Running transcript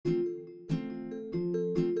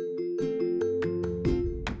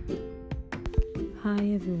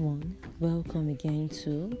Welcome again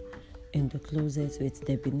to In the Closet with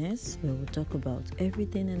Debbiness, where we'll talk about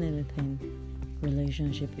everything and anything,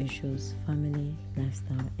 relationship issues, family,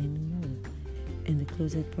 lifestyle, and more. In the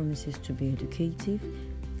Closet promises to be educative,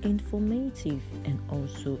 informative, and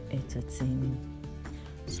also entertaining.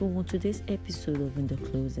 So on today's episode of In the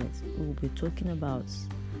Closet, we'll be talking about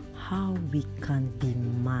how we can be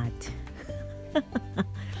mad.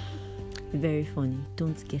 Very funny,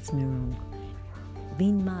 don't get me wrong.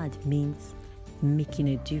 Being mad means making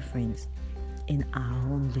a difference in our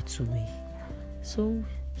own little way. So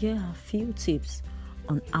here are a few tips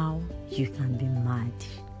on how you can be mad,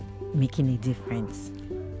 making a difference.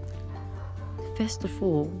 First of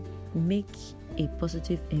all, make a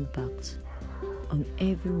positive impact on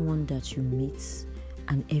everyone that you meet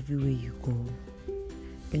and everywhere you go.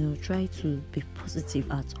 Try to be positive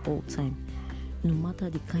at all time, no matter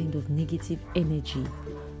the kind of negative energy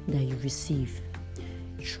that you receive.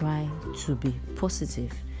 Try to be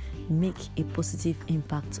positive. Make a positive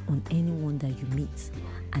impact on anyone that you meet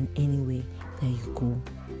and anywhere that you go.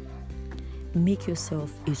 Make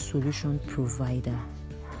yourself a solution provider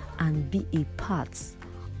and be a part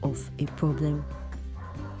of a problem.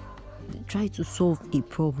 Try to solve a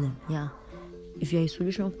problem. If you're a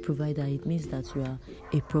solution provider, it means that you are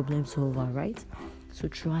a problem solver, right? So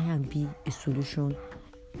try and be a solution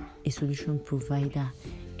provider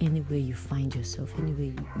anywhere you find yourself, anywhere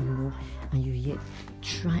you know and you're here.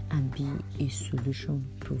 Try and be a solution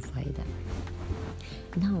provider.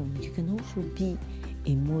 Now, you can also be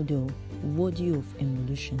a model worthy of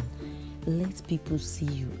emulation. Let people see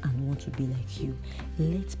you and want to be like you.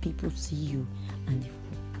 Let people see you and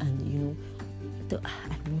I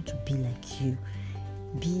want to be like you.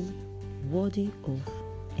 Be worthy of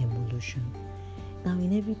emulation. Now,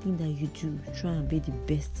 in everything that you do, try and be the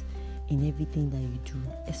best in everything that you do,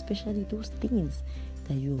 especially those things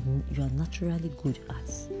that you are naturally good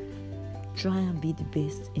at. Try and be the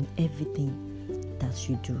best in everything that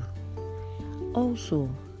you do. Also,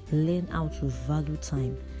 learn how to value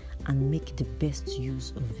time and make the best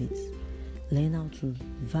use of it. Learn how to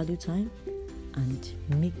value time and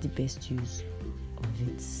make the best use of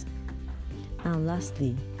it. Now,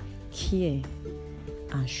 lastly, care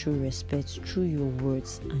and show respect through your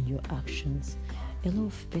words and your actions. A lot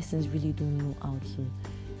of persons really don't know how to,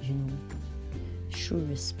 show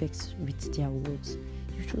respect with their words.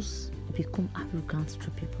 You just become arrogant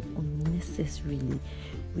to people unnecessarily,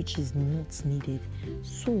 which is not needed.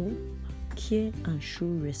 So, care and show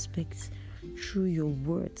respect through your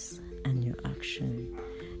words and your action.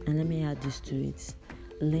 And let me add this to it.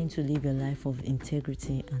 Learn to live a life of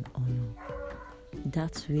integrity and honor.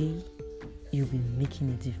 That way, you'll be making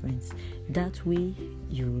a difference. That way,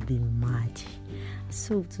 you will be mad.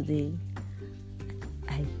 So today,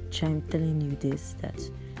 I'm telling you this,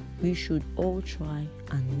 that we should all try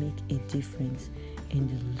and make a difference in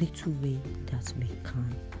the little way that we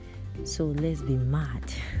can. So let's be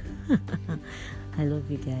mad. I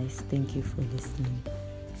love you guys. Thank you for listening.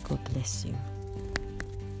 God bless you.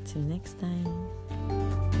 Till next time.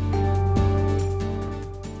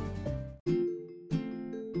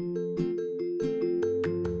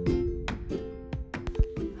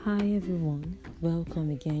 Hi everyone, welcome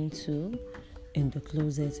again to In the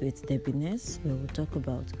Closet with Debbiness, where we'll talk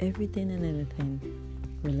about everything and anything,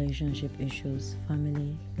 relationship issues,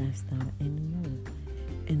 family, lifestyle, and more.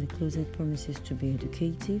 In the Closet promises to be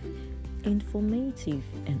educative, informative,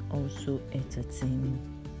 and also entertaining.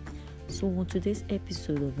 So on today's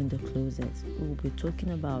episode of In the Closet, we'll be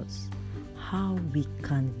talking about how we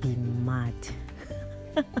can be mad.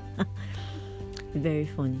 Very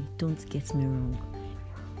funny, don't get me wrong.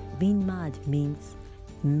 Being mad means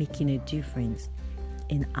making a difference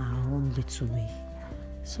in our own little way.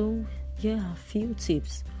 So here are a few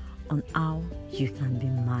tips on how you can be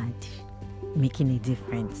mad, making a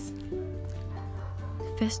difference.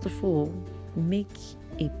 First of all, make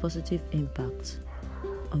a positive impact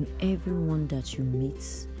on everyone that you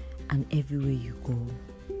meet and everywhere you go.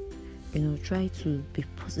 Try to be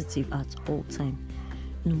positive at all time,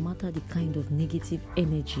 no matter the kind of negative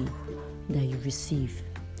energy that you receive.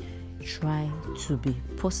 Try to be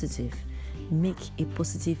positive. Make a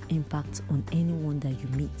positive impact on anyone that you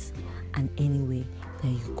meet and anywhere that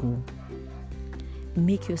you go.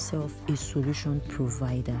 Make yourself a solution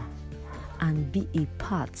provider and be a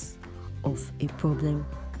part of a problem.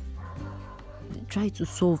 Try to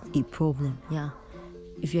solve a problem.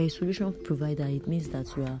 If you're a solution provider, it means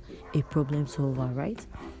that you are a problem solver, right?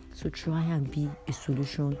 So try and be a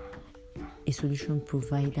solution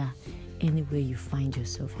provider anywhere you find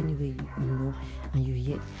yourself, anywhere you know, and you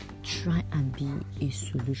yet try and be a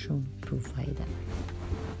solution provider.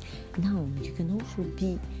 Now, you can also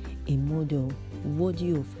be a model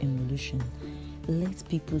worthy of emulation. Let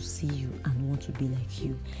people see you and want to be like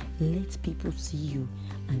you. Let people see you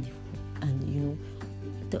and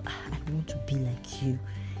I want to be like you.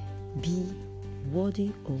 Be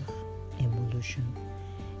worthy of emulation.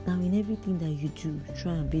 Now, in everything that you do,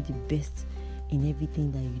 try and be the best in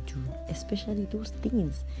everything that you do, especially those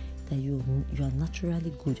things that you are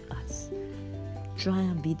naturally good at. Try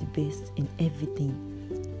and be the best in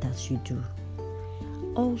everything that you do.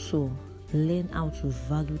 Also, learn how to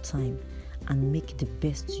value time and make the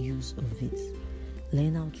best use of it.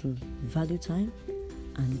 Learn how to value time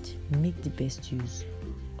and make the best use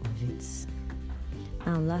of it.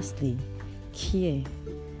 Now, lastly, care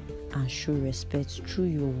and show respect through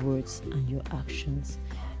your words and your actions.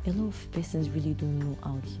 A lot of persons really don't know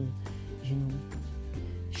how to,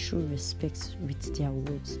 show respect with their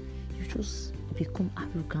words. You just become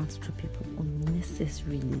arrogant to people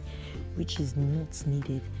unnecessarily, which is not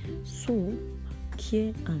needed. So,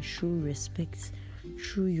 care and show respect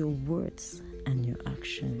through your words and your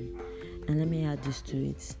action. And let me add this to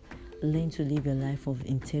it. Learn to live a life of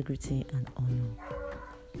integrity and honor.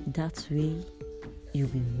 That way, you'll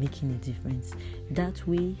be making a difference. That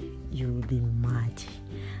way, you will be mad.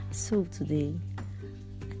 So today,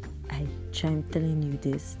 I'm telling you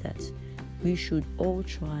this, that we should all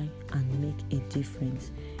try and make a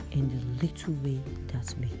difference in the little way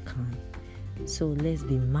that we can. So let's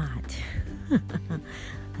be mad.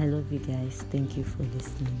 I love you guys. Thank you for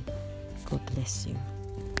listening. God bless you.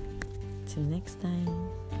 Till next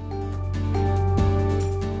time.